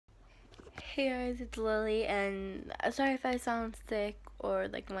Hey guys, it's Lily, and sorry if I sound sick or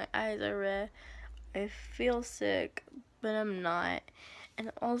like my eyes are red. I feel sick, but I'm not,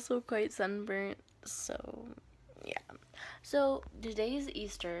 and also quite sunburnt. So, yeah. So today's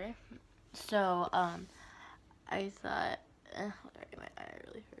Easter. So, I thought, sorry, my eye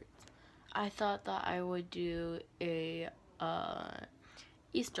really hurts. I thought that I would do a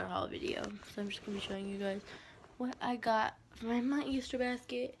Easter haul video. So I'm just gonna be showing you guys what I got from my Easter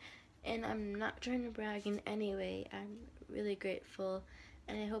basket. And I'm not trying to brag in any way. I'm really grateful,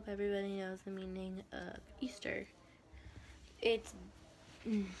 and I hope everybody knows the meaning of Easter. It's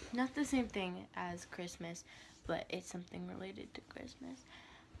not the same thing as Christmas, but it's something related to Christmas.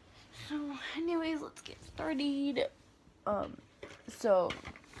 So, anyways, let's get started. Um, so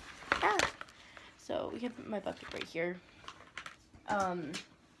yeah. So we have my bucket right here. Um,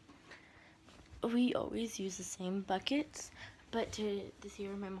 we always use the same buckets, but this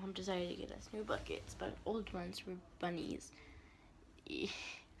year my mom decided to get us new buckets, but old ones were bunnies.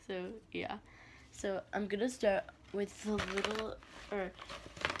 So yeah. So I'm gonna start with the little, or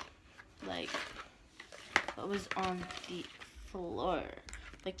like what was on the floor,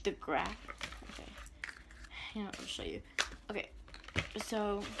 like the grass. Okay, hang on, I'll show you. Okay,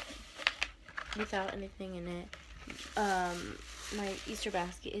 so without anything in it, my Easter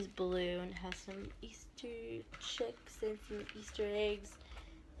basket is blue and has some Easter chicks and some Easter eggs,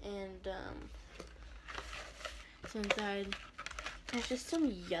 and so inside there's just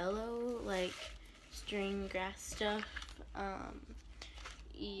some yellow like string grass stuff.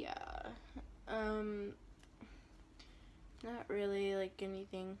 Yeah. Um, Not really like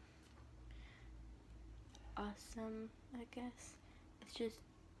anything awesome, I guess. It's just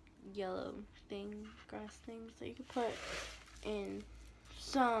yellow grass things that you can put in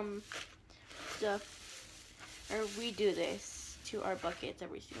some stuff. Or we do this to our buckets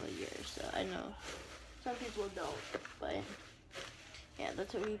every single year, so I know some people don't, but yeah,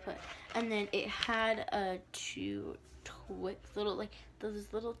 that's what we put. And then it had two Twix, little like those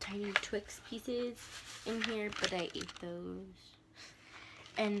little tiny Twix pieces in here, but I ate those.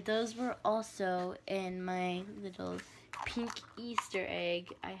 And those were also in my little pink Easter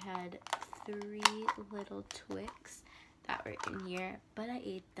egg. I had 3 little Twix that were in here, but I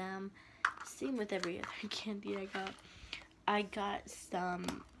ate them. Same with every other candy I got. I got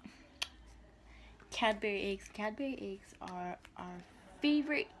some Cadbury eggs. Cadbury eggs are our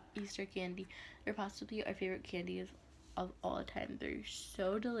favorite Easter candy. They're possibly our favorite candies of all time. They're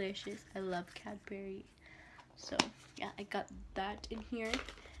so delicious. I love Cadbury. So yeah, I got that in here.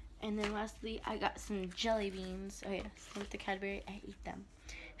 And then lastly, I got some jelly beans. Oh yes, with the Cadbury, I ate them.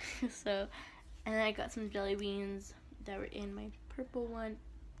 So, and then I got some jelly beans that were in my purple one,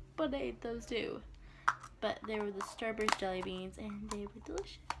 but I ate those too. But they were the Starburst jelly beans, and they were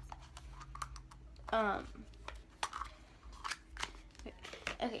delicious. Um.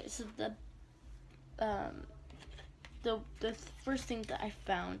 Okay, so um the first thing that I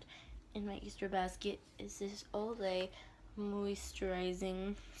found in my Easter basket is this Olay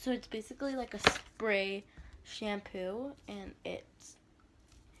moisturizing. So it's basically like a spray shampoo, and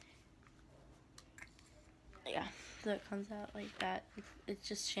yeah, so it comes out like that. It's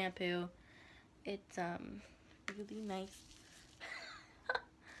just shampoo. It's really nice.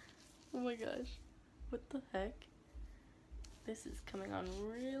 Oh my gosh, what the heck? This is coming on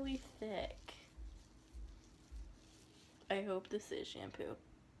really thick. I hope this is shampoo,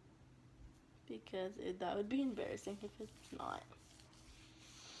 because that would be embarrassing if it's not.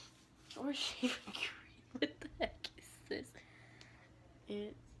 Or shaving cream. What the heck is this?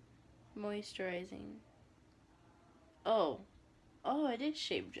 It's moisturizing. Oh. Oh, it is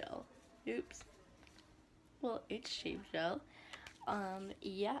shave gel. Oops. Well, it's shave gel.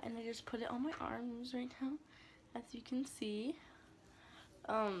 Yeah, and I just put it on my arms right now, as you can see.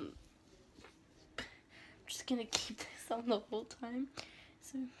 I'm just gonna keep this on the whole time.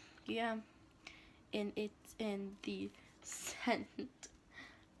 So, yeah. And it's in the scent,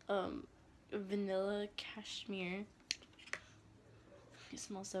 vanilla cashmere. It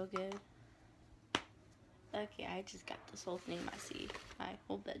smells so good. Okay, I just got this whole thing messy. My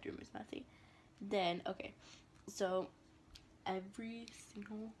whole bedroom is messy. Then, okay, so every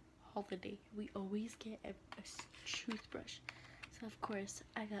single holiday, we always get a toothbrush. So, of course,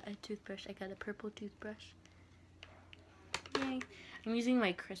 I got a toothbrush. I got a purple toothbrush. Yay. I'm using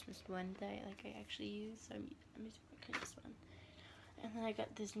my Christmas one that I actually use. So I'm using my Christmas one. And then I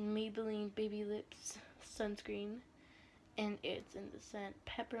got this Maybelline Baby Lips sunscreen. And it's in the scent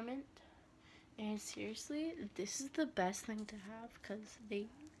Peppermint. And seriously, this is the best thing to have, because they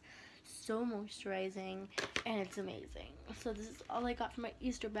so moisturizing, and it's amazing. So this is all I got for my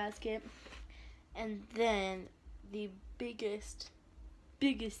Easter basket. And then the biggest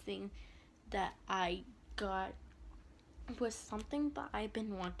thing that I got was something that I've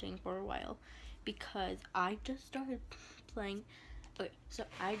been wanting for a while, because I just started playing. Okay, so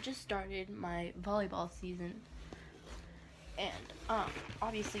I just started my volleyball season, and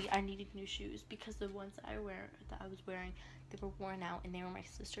obviously I needed new shoes because the ones that I was wearing, they were worn out, and they were my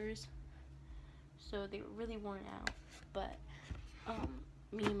sister's, so they were really worn out. But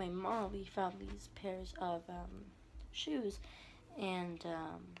me and my mom, we found these pairs of shoes, and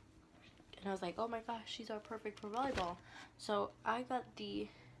I was like, oh my gosh, these are perfect for volleyball. So I got the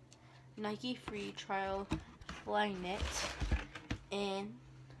Nike Free Trial Flyknit in,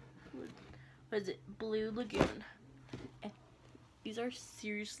 what is it, Blue Lagoon. And these are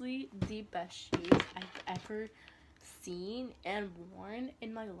seriously the best shoes I've ever seen and worn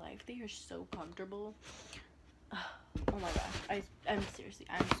in my life. They are so comfortable. Oh my gosh, I'm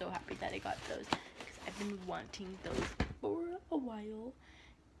so happy that I got those, because I've been wanting those for a while.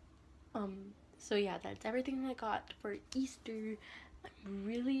 So yeah, that's everything I got for Easter. I'm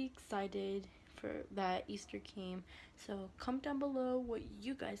really excited for that Easter came. So comment down below what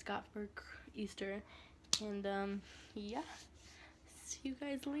you guys got for Easter. And yeah, see you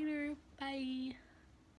guys later. Bye.